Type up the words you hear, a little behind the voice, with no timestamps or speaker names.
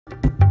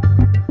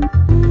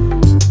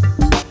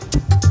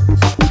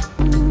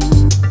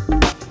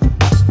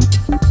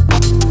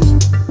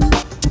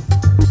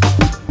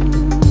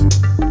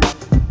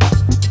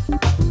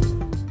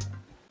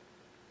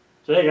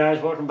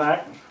guys, welcome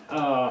back.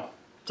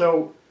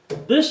 So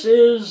this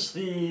is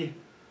the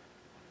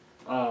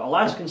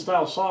Alaskan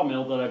style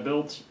sawmill that I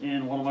built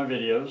in one of my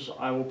videos.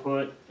 I will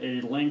put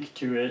a link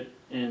to it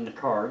in the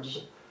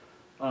cards.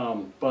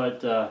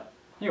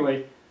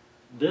 Anyway,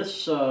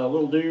 this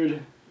little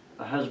dude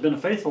has been a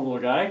faithful little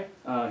guy.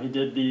 He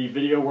did the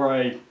video where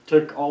I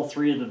took all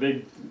three of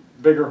the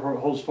bigger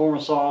Holzfforma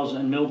saws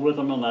and milled with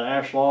them on that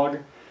ash log.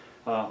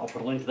 I'll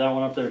put a link to that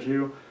one up there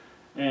too.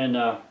 And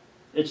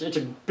it's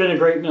been a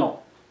great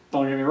mill,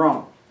 don't get me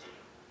wrong.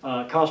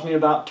 It cost me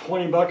about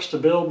 20 bucks to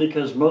build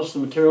because most of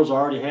the materials I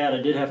already had.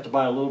 I did have to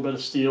buy a little bit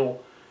of steel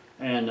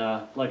and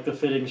like the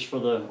fittings for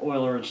the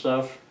oiler and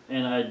stuff.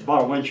 And I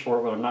bought a winch for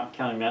it, but I'm not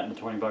counting that in the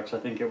 20 bucks. I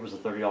think it was a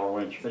 $30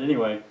 winch. But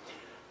anyway,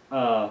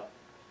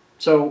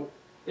 so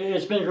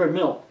it's been a great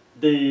mill.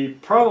 The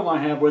problem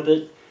I have with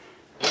it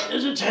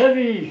is it's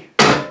heavy.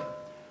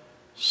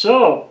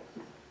 So,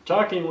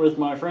 talking with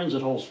my friends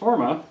at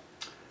Holzfforma,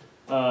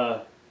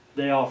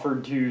 they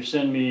offered to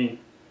send me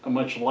a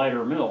much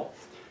lighter mill.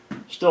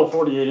 Still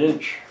 48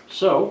 inch.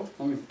 So,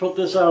 let me put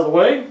this out of the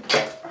way.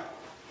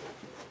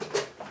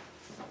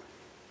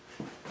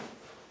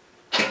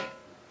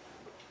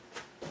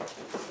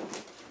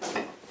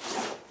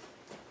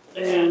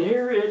 And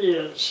here it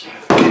is.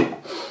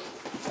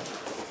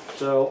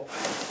 So,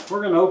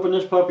 we're going to open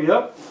this puppy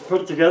up,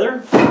 put it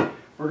together.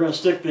 We're going to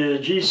stick the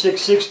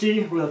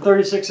G660 with a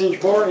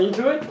 36-inch bar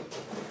into it.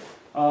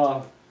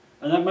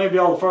 And that may be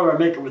all the farther I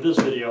make it with this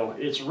video.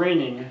 It's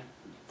raining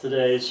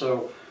today,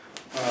 so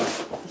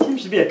it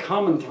seems to be a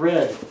common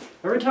thread.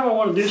 Every time I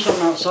want to do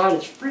something outside,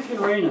 it's freaking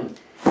raining.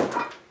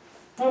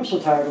 I'm so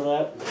tired of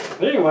that.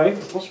 But anyway,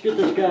 let's get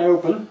this guy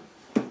open.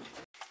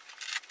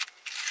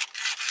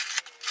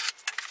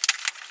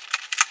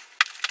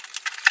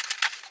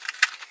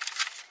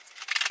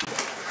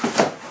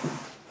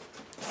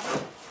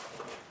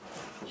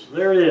 So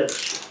there it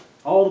is.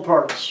 All the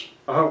parts,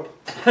 I hope.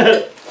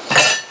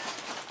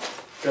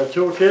 Got a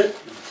tool kit.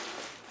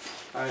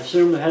 I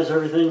assume it has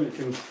everything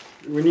that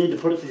we need to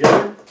put it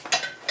together.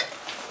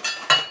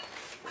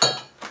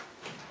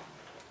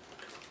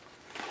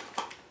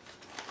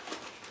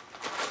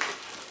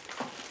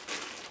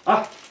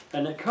 Ah,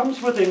 and it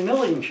comes with a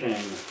milling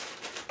chain.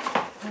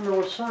 I don't know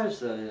what size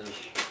that is.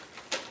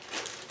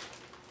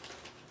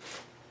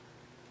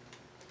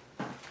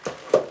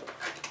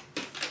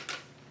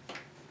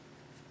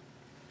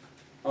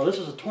 Oh, this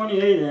is a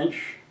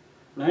 28-inch.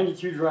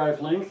 92 drive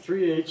length,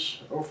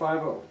 3/8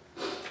 050.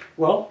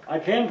 Well, I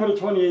can put a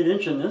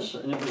 28-inch in this,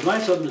 and it was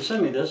nice of them to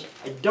send me this.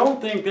 I don't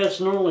think that's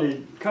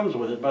normally comes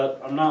with it, but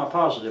I'm not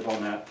positive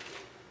on that.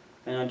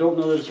 And I don't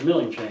know that it's a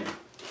milling chain.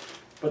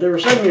 But they were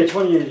sending me a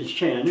 28-inch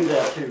chain. I knew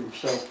that too.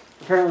 So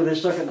apparently they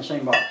stuck it in the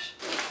same box.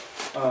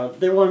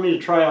 They wanted me to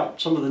try out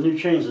some of the new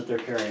chains that they're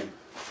carrying.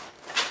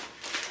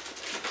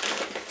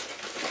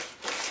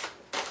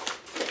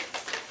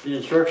 The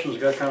instructions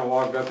got kind of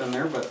wogged up in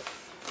there, but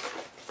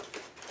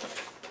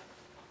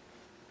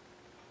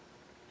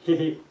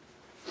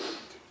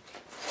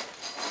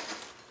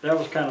that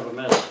was kind of a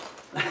mess.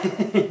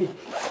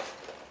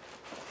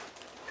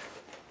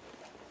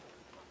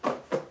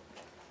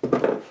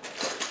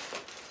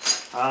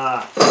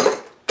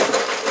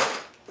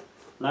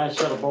 Nice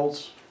set of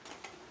bolts,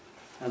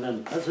 and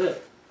then that's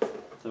it,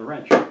 the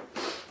wrench.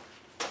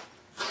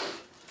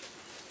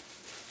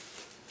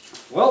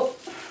 Well,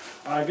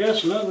 I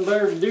guess nothing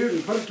better to do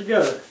than put it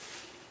together.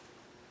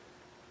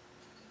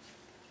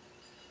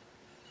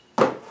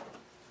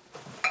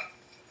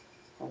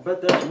 I'll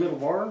bet that's a middle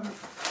bar.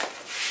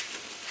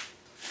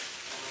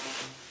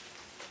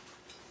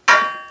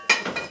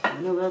 I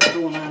know that's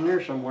going on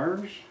there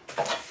somewhere.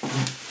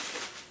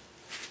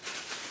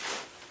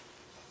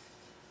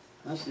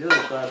 That's the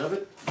other side of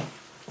it.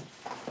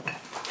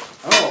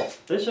 Oh,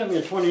 they sent me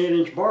a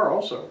 28-inch bar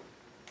also.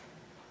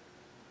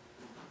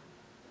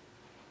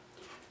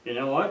 You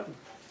know what?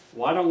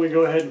 Why don't we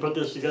go ahead and put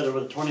this together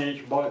with a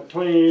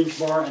 28-inch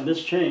bar and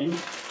this chain.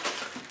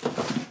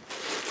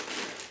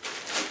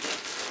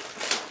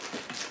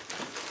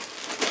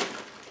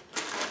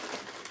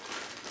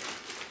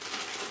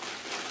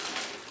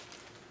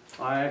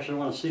 I actually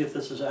want to see if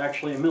this is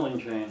actually a milling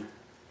chain.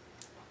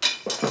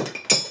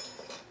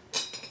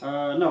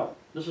 No,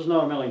 this is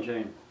not a milling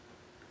chain.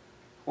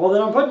 Well,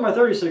 then I'm putting my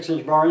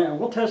 36-inch bar in it, and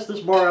we'll test this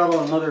bar out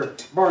on another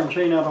bar and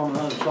chain out on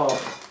another saw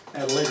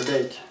at a later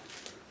date.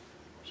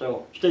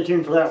 So stay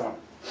tuned for that one.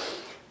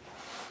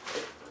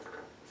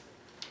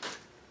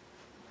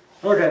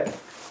 Okay.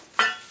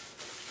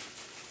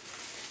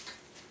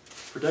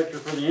 Protector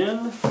for the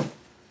end.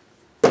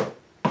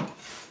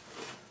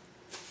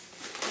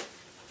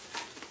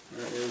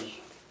 There is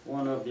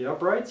one of the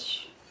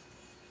uprights.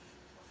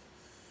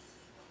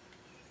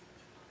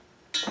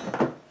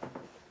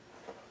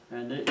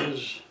 And it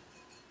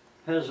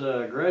has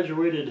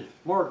graduated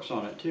marks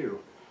on it too.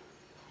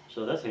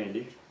 So that's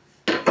handy.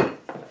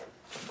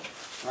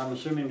 I'm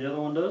assuming the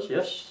other one does.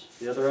 Yes,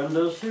 the other end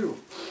does too.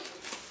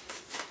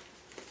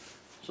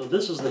 So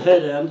this is the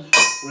head end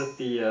with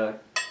the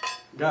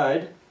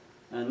guide,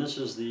 and this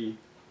is the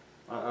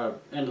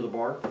end of the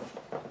bar.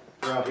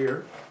 They're out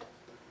here.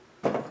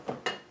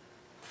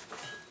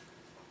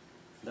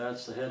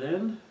 That's the head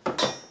end.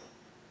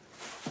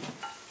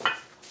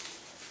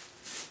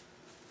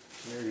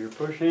 There's your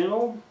push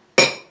handle.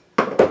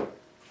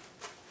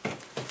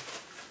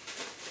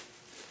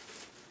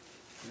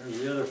 There's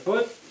the other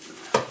foot.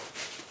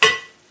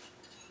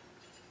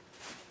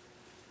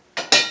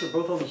 They're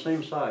both on the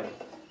same side.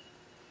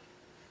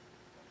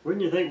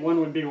 Wouldn't you think one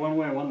would be one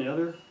way and one the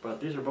other?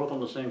 But these are both on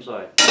the same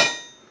side.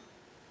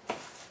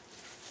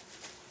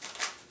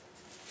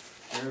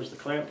 There's the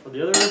clamp for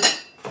the other.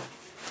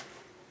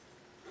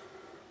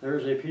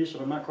 There's a piece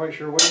that I'm not quite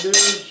sure what it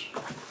is.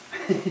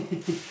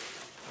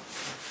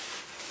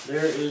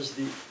 There is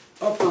the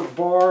upper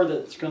bar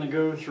that's going to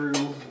go through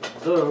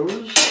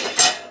those.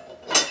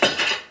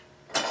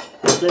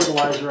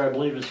 Stabilizer, I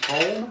believe it's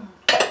called.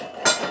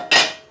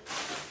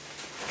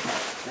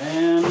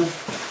 And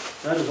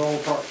that is all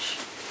the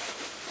parts.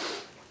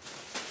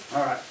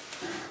 Alright.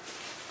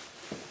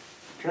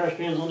 Trash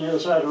can's on the other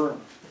side of the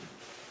room.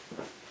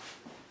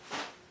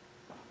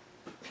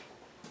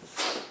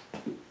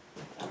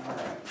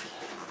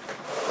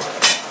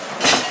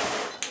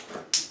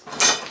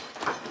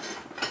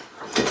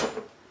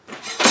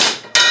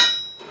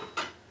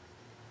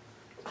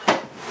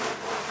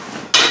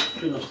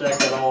 Shouldn't have stacked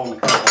that all in the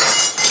car.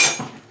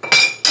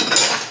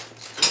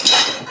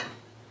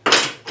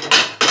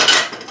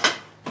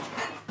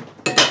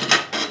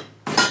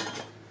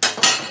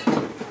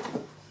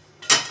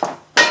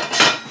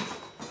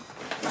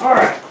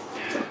 Alright.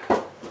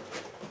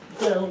 Put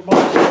that little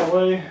box out of the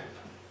way.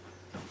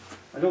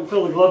 I don't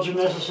feel the gloves are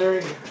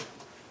necessary.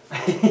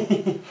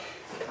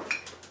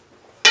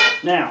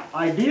 Now,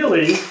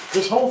 ideally,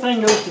 this whole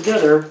thing goes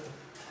together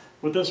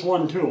with this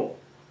one tool.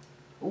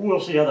 We'll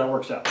see how that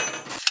works out.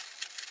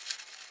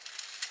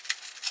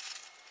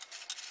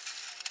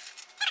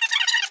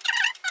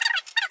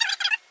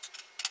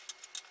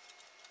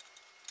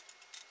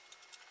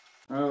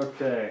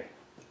 Okay,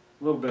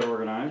 a little bit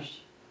organized.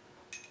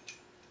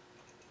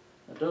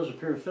 That does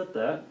appear to fit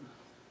that.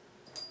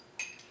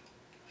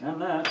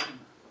 And that.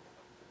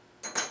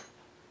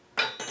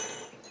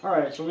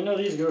 Alright, so we know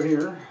these go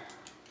here.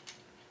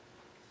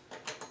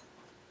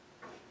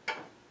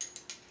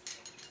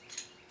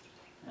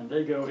 And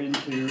they go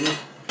into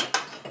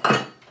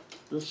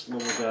this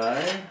little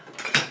guy.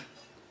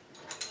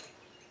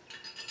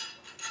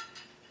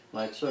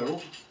 Like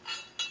so.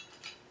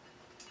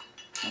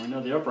 And we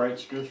know the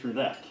uprights go through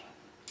that.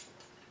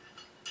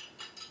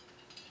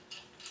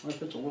 What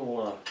if it's a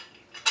little,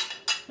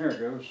 there it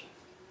goes.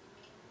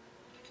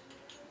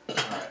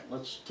 Alright,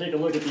 let's take a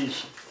look at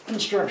these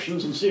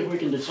instructions and see if we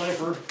can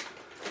decipher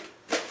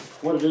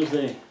what it is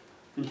they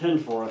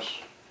intend for us.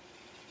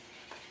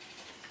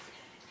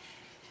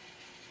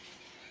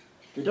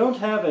 They don't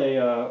have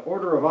a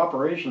order of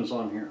operations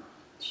on here,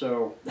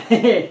 so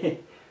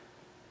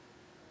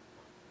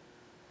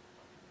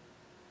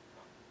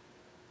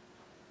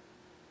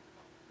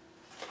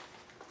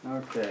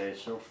okay,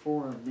 so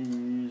 4 of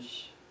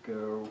these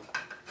go.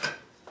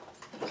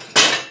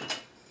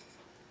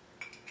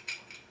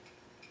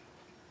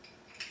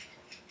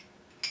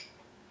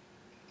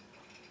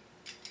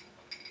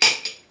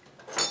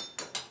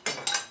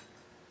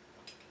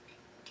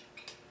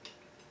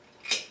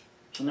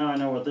 So now I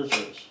know what this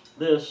is.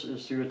 This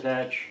is to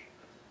attach,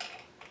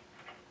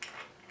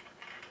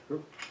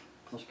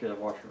 let's get a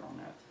washer on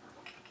that.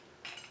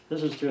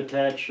 This is to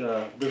attach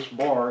this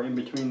bar in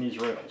between these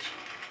rails.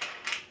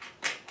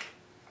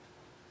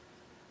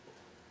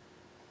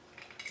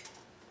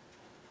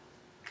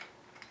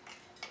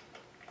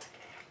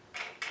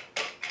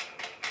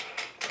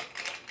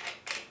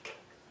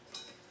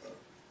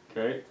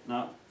 Okay,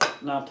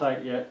 not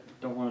tight yet,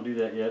 don't want to do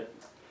that yet.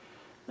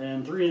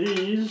 And 3 of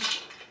these.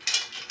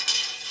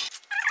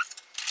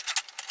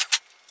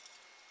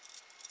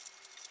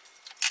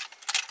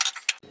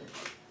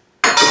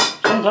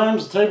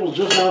 Sometimes the table's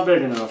just not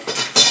big enough.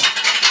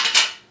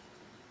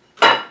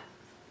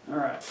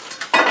 Alright.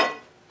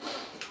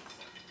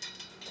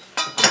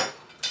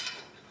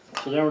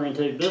 So now we're going to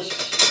take this,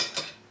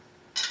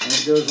 and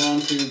it goes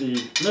on to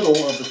the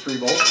middle of the 3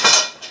 bolts.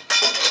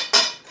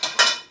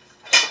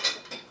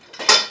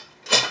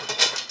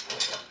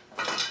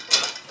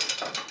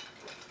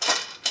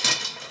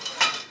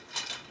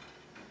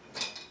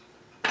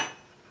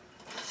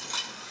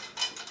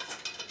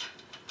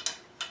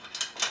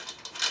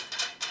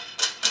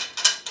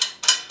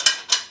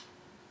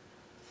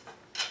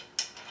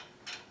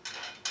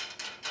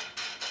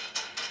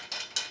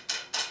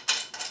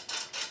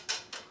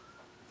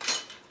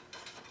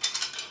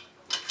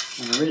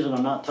 And the reason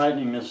I'm not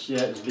tightening this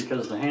yet is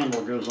because the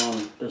handle goes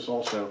on this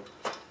also.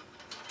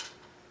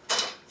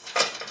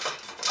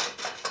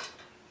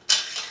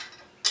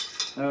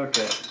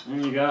 Okay,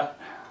 and you got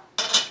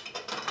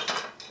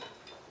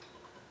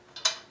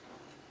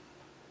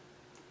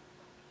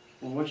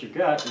what you've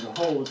got is a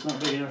hole that's not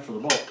big enough for the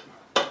bolt.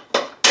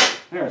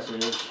 There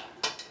it is.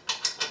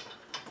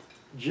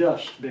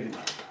 Just big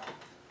enough.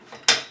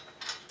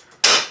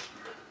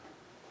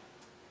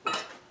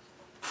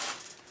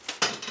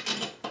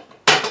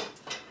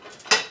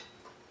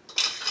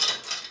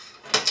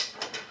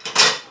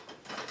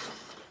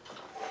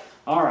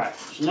 Alright,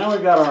 so now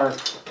we've got our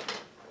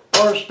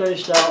bars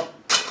spaced out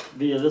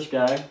via this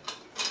guy.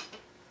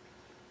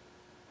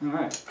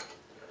 Alright, so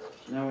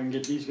now we can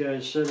get these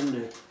guys set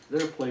into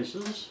their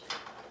places.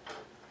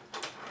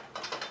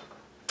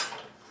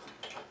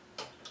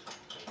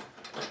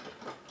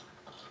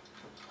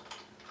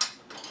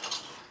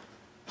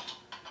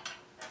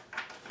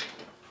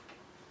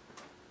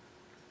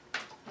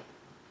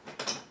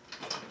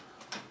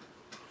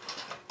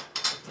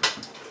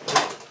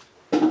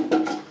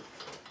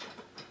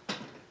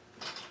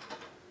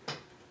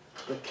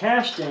 The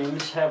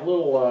castings have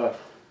little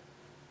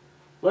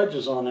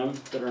ledges on them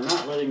that are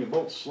not letting the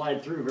bolts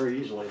slide through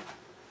very easily.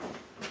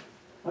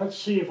 Let's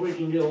see if we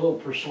can get a little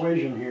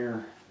persuasion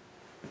here.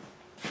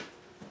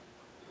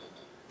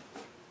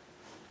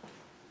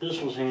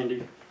 This was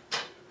handy.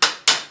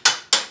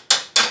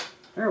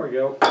 There we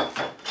go. Now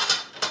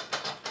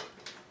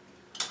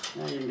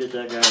you can get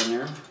that guy in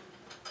there.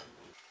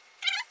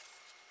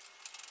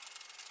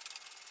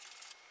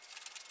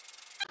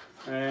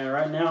 And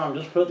right now I'm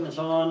just putting this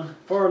on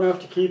far enough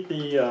to keep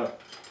the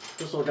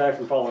this little guy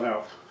from falling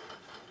out.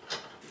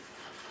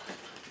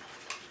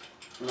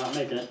 I'm not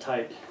making it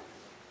tight.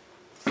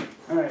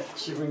 Alright,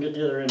 let's see if we can get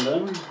the other end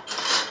done.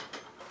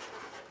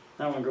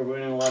 That one will go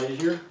in a lot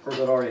easier. Of course,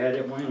 I'd already had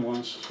it in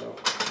once, so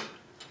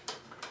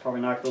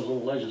probably knocked those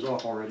little ledges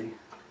off already.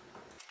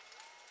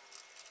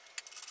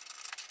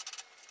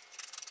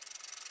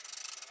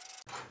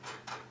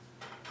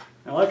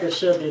 Now, like I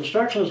said, the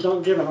instructions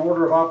don't give an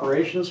order of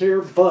operations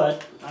here,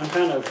 but I'm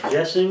kind of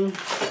guessing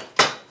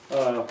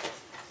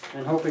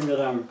and hoping that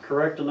I'm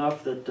correct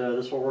enough that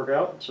this will work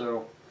out.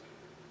 So,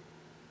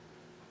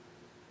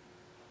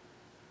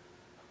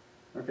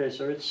 okay,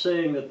 so it's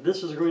saying that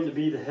this is going to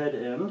be the head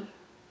end.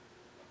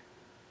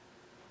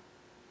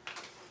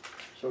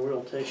 So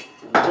we'll take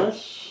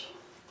this.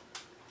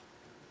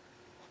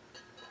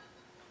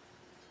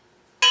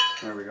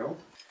 There we go.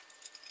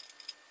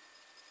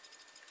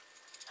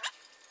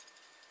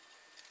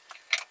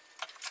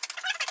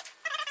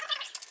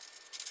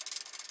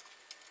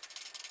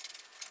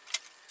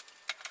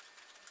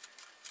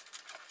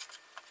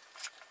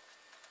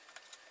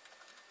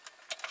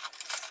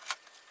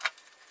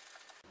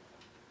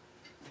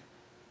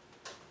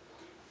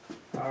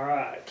 All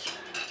right.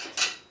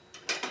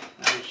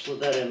 I just slid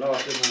that end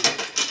off, didn't I?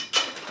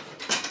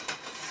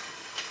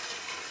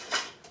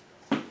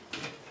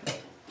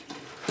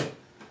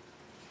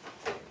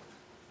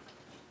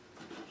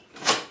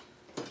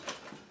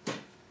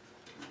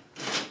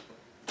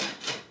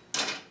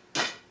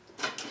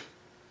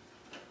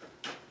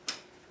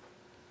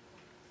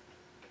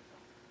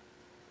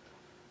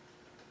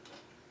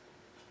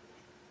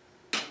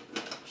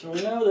 So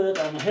we know that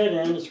on the head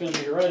end, it's going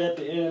to be right at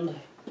the end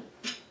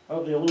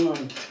of the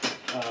aluminum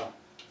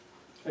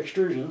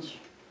extrusions.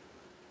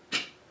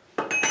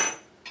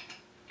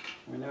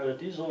 We know that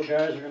these little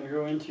guys are going to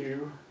go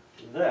into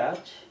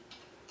that.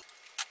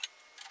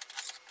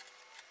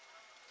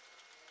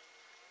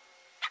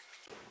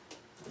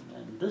 And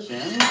then this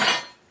end.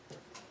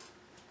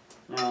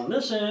 Now on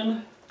this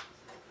end,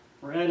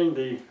 we're adding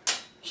the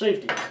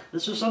safety.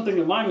 This is something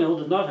that my mill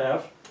did not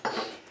have.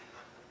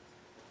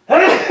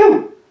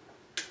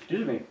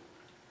 Excuse me.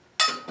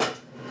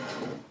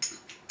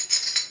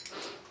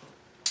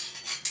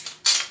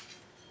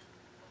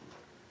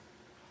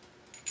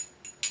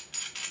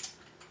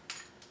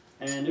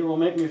 And it will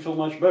make me feel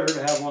much better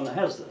to have one that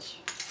has this.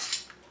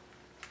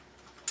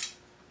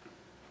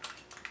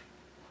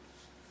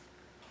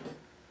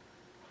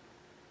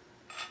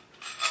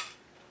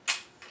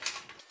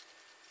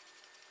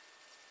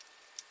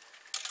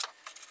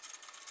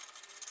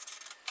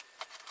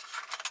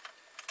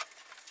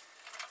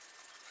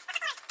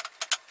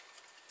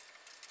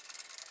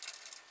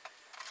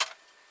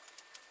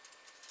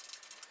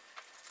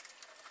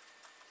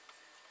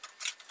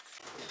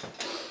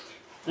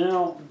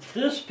 Now,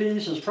 this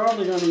piece is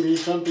probably going to be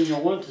something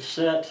you'll want to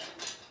set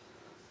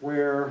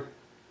where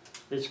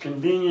it's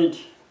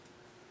convenient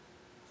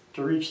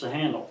to reach the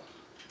handle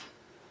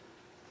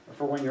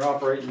for when you're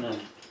operating the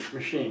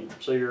machine.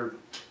 So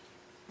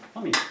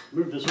let me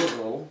move this over a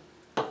little.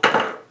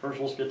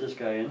 First, let's get this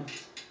guy in.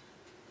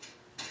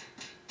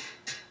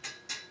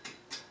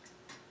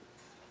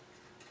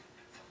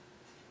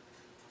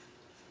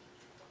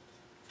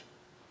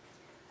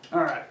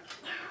 All right,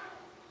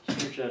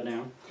 scooch that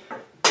down.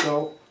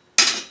 So,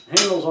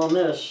 handles on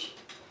this,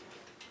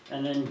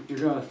 and then you're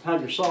going to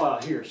have your saw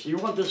out here. So you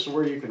want this to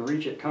where you can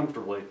reach it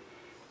comfortably.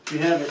 If you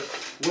have it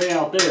way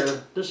out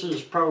there, this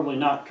is probably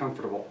not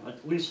comfortable.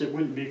 At least it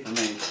wouldn't be for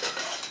me.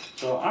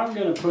 So I'm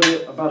going to put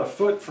it about a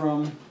foot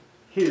from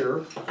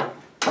here.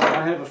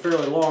 I have a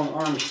fairly long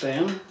arm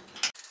span.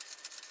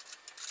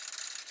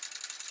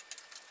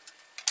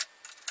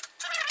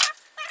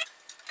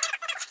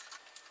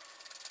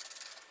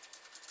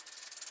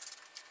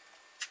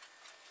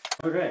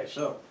 Okay,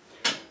 so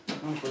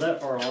once we're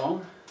that far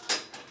along,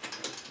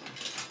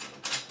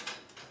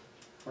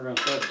 we're going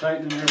to start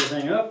tightening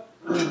everything up,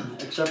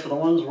 except for the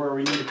ones where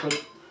we need to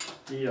put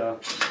the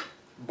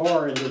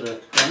bar into the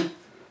thing.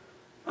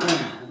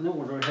 And then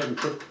we'll go ahead and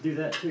do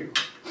that too.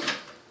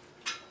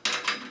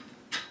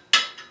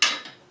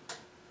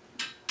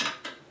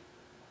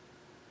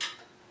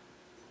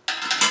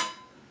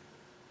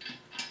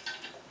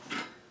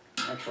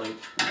 Actually,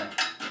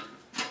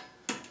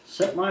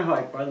 set my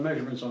height by the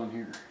measurements on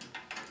here.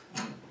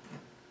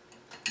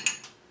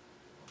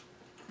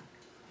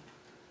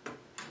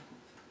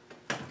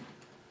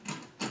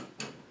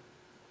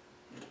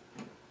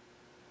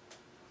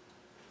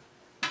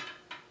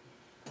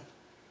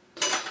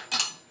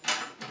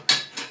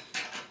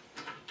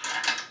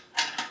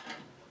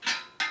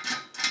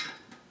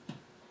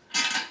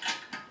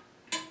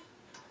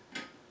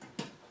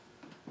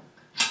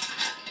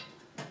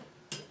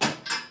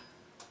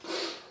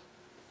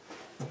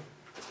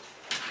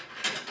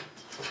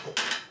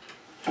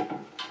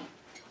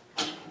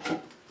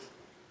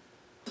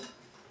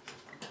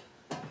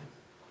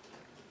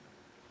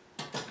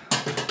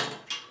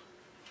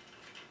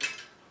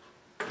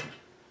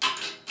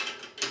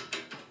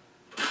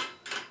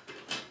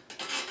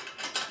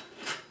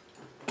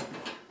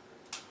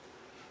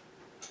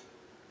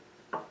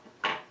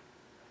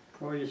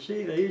 Well, you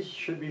see, these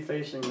should be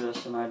facing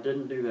this, and I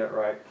didn't do that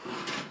right.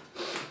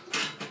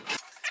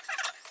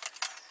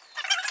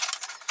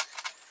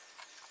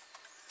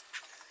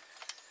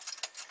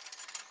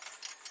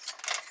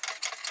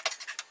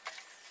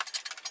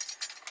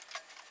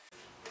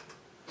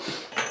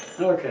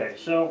 Okay,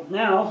 so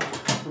now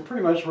we're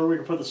pretty much where we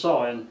can put the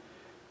saw in.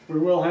 We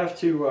will have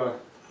to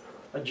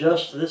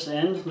adjust this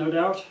end, no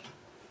doubt,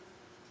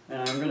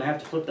 and I'm going to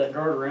have to flip that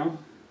guard around,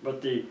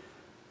 but the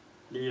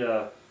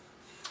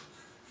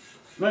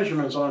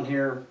measurements on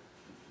here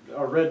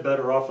are read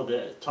better off of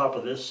the top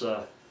of this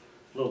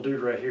little dude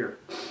right here.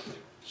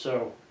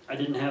 So I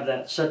didn't have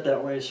that set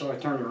that way, so I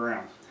turned it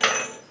around.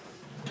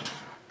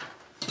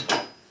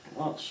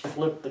 Let's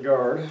flip the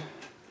guard.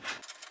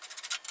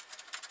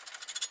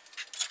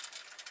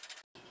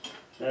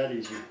 That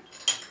easy.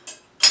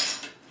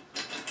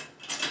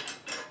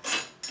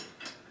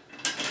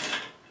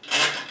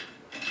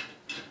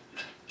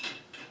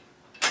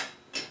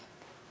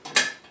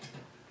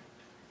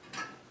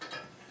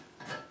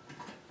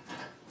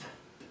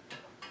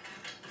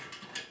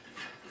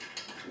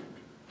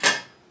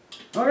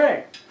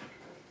 Okay,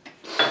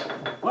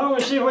 well,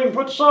 let's see if we can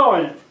put the saw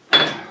in it.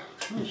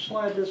 Let me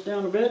slide this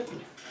down a bit.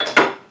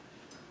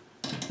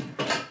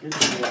 Get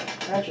the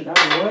hatchet out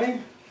of the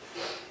way.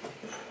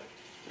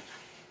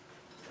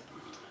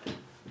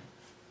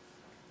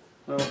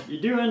 So you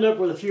do end up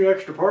with a few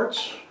extra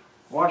parts,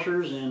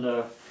 washers and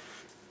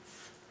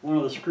one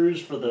of the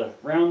screws for the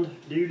round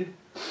dude,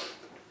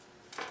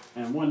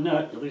 and one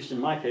nut, at least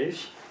in my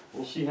case.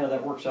 We'll see how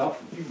that works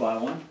out if you buy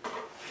one.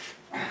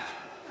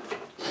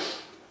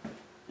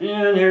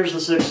 And here's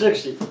the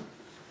 660.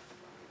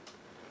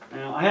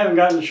 Now, I haven't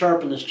gotten to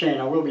sharpen this chain.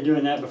 I will be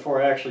doing that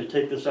before I actually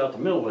take this out the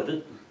mill with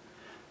it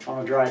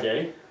on a dry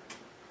day.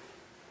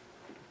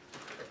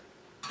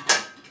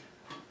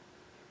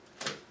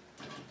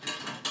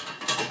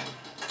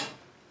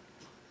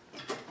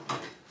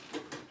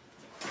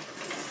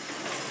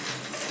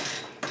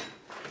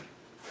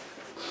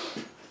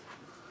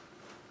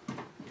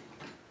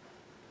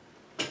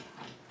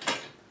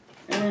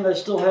 And I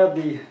still have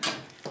the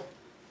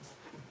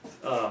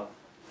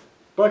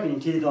bucking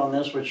teeth on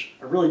this, which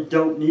I really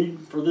don't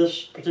need for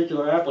this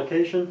particular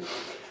application,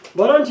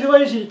 but I'm too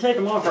lazy to take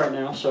them off right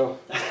now, so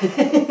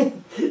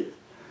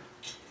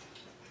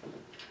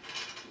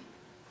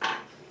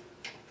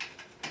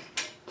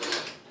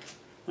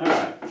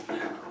alright,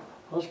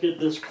 let's get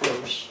this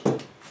close.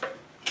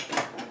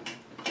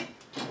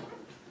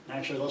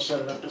 Actually, let's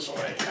set it up this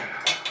way.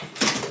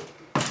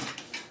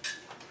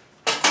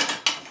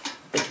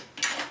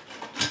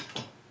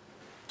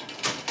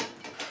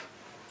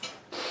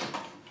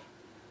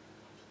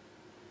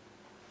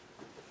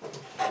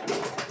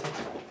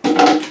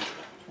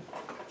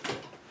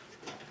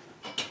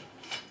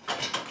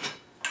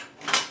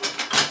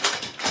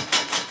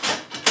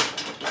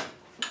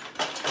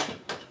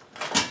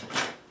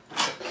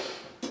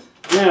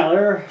 Now,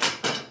 there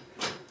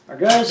are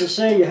guys that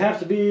say you have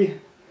to be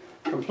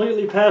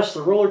completely past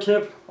the roller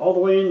tip all the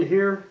way into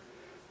here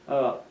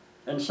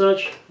and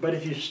such, but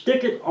if you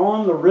stick it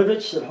on the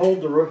rivets that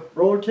hold the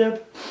roller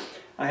tip,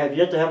 I have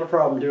yet to have a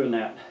problem doing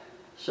that.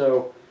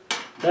 So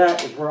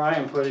that is where I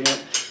am putting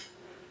it.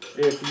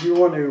 If you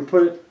want to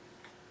put it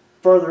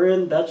further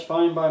in, that's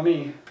fine by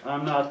me.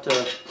 I'm not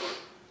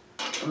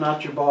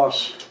your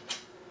boss.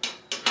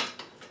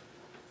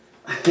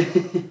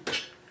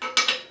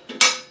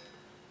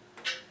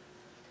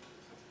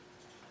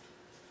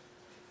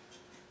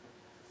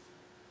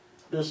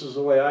 This is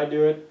the way I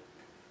do it.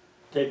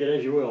 Take it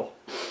as you will.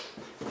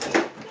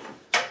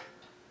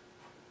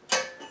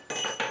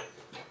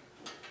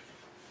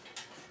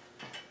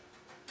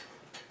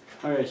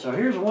 Alright, so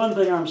here's one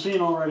thing I'm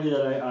seeing already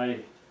that I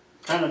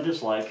kind of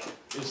dislike,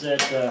 is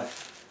that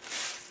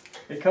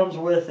it comes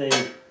with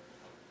a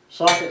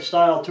socket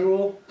style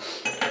tool,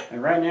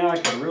 and right now I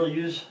could really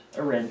use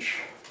a wrench.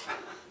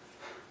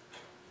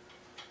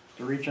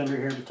 to reach under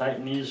here to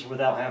tighten these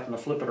without having to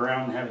flip it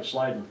around and have it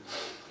sliding.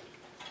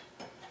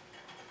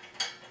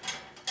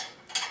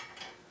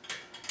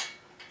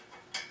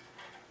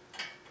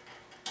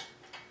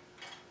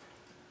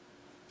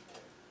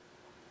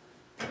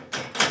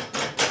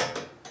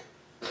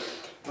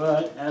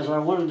 But as I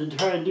wanted to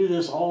try to do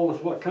this all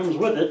with what comes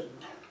with it,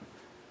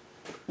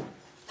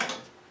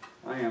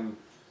 I am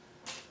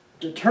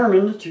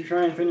determined to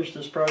try and finish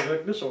this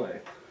project this way.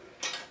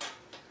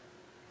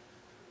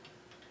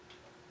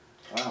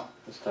 Wow,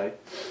 that's tight.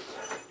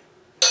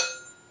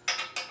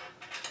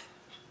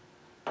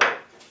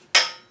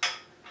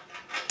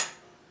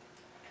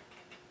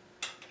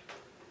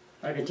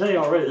 I can tell you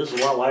already this is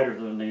a lot lighter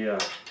than the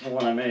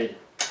one I made.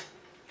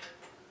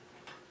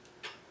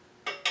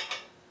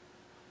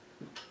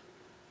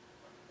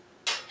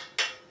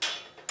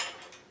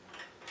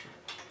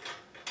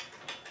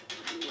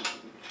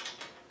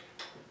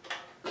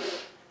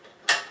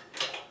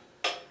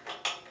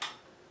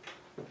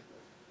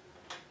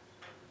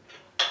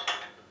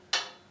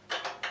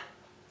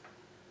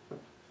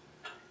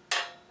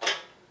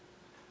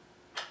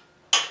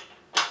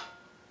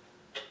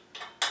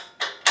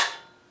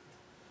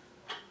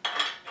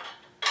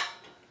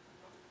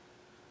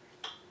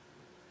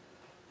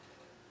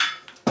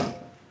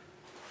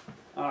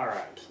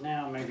 Alright,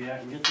 now maybe I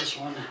can get this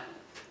one,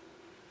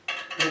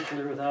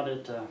 hopefully without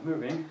it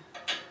moving.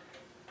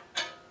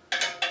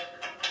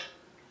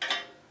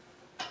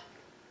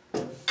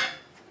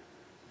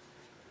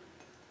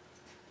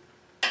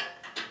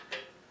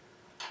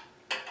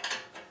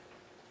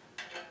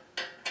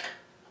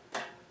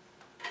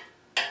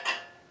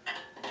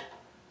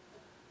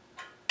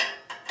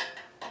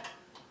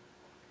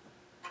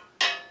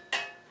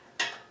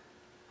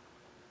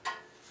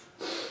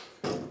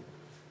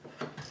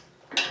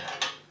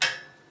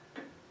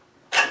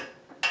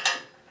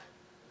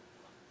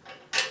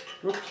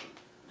 Oops.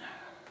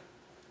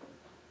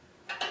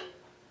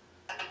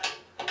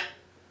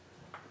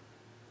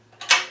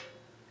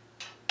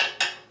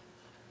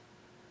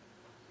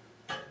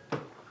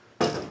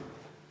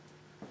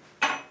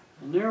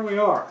 And there we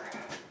are.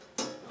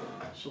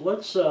 So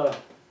let's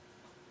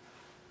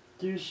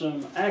do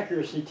some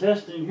accuracy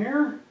testing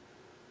here.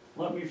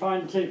 Let me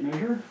find a tape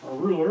measure, or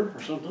ruler,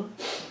 or something.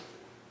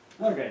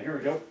 Okay, here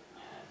we go.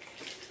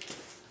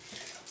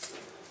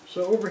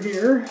 So over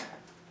here,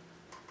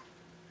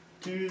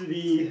 to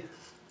the,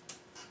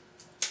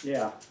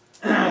 to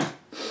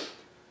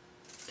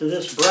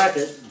this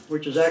bracket,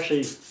 which is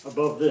actually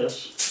above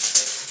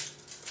this,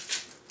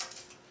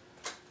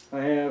 I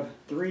have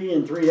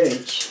 3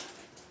 3/8.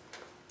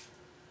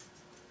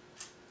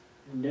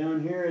 And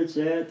down here it's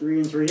at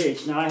 3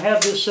 3/8. Now I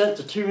have this set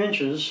to 2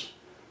 inches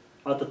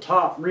at the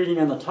top, reading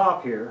on the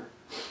top here,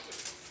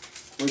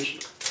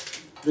 which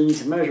then you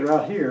can measure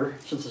out here,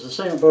 since it's the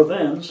same at both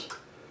ends.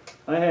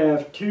 I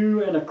have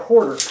 2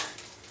 1/4.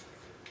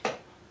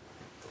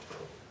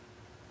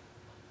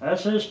 That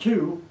says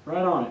 2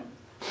 right on it.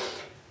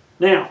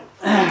 Now,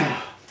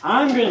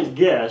 I'm going to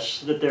guess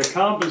that they're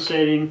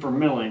compensating for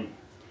milling.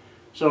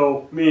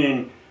 So,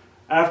 meaning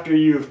after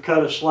you've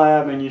cut a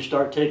slab and you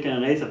start taking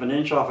 1/8 of an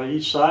inch off of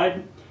each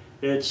side,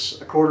 it's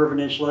 1/4 of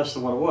an inch less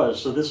than what it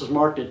was. So this is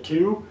marked at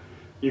 2.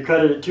 You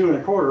cut it at 2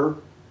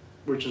 1/4,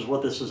 which is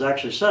what this is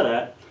actually set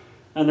at.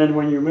 And then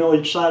when you mill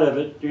each side of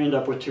it, you end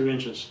up with 2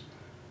 inches.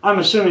 I'm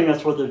assuming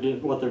that's what they're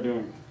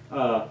doing.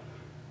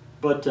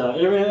 But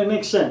it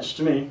makes sense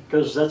to me,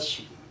 because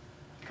that's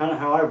kind of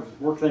how I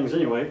work things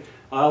anyway.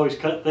 I always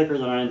cut thicker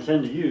than I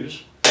intend to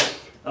use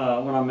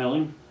when I'm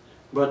milling.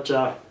 But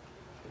yeah,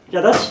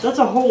 that's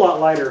a whole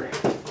lot lighter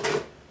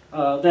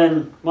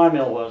than my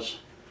mill was.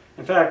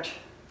 In fact,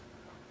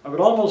 I would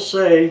almost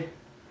say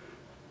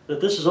that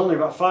this is only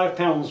about 5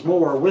 pounds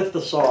more with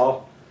the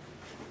saw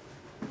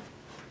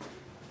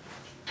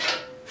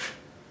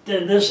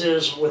than this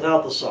is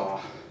without the saw.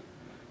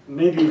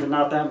 Maybe even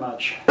not that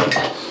much.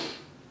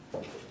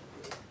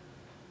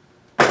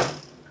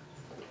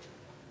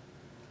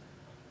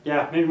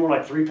 Yeah, maybe more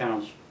like 3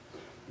 pounds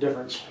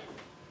difference.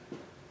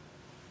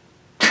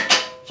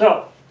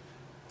 So,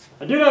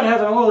 I do not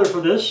have an oiler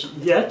for this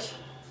yet.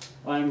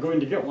 I'm going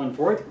to get one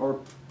for it, or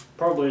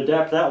probably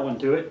adapt that one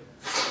to it.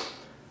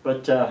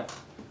 But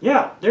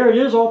yeah, there it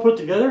is, all put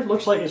together.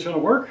 Looks like it's going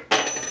to work.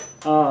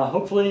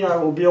 Hopefully I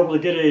will be able to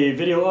get a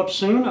video up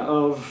soon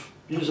of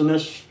using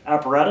this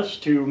apparatus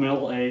to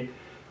mill a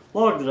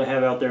log that I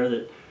have out there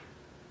that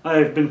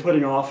I've been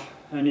putting off.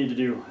 I need to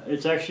do.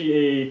 It's actually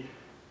a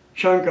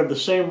chunk of the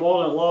same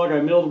walnut log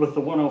I milled with the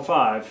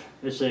 105.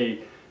 It's a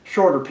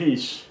shorter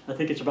piece. I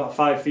think it's about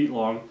 5 feet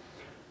long,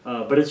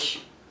 but it's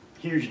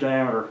huge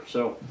diameter.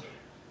 So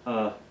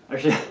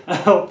actually, I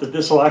hope that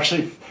this will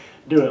actually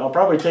do it. I'll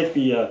probably take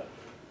the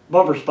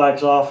bumper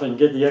spikes off and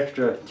get the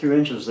extra 2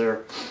 inches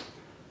there.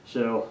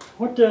 So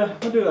what do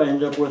I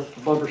end up with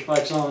the bumper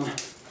spikes on?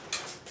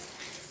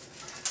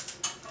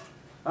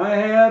 I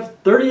have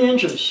 30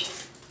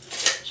 inches.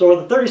 So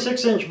with a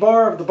 36-inch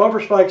bar of the bumper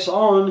spikes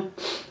on,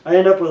 I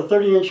end up with a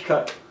 30-inch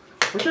cut,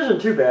 which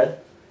isn't too bad.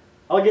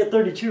 I'll get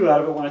 32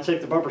 out of it when I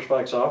take the bumper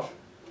spikes off.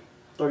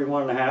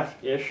 31 and a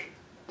half-ish.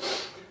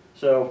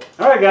 So,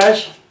 alright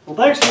guys, well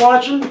thanks for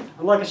watching.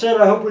 And like I said,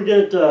 I hope we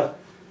get you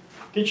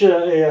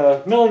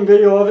a milling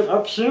video of it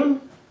up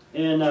soon,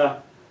 and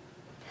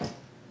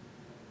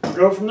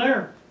go from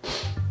there.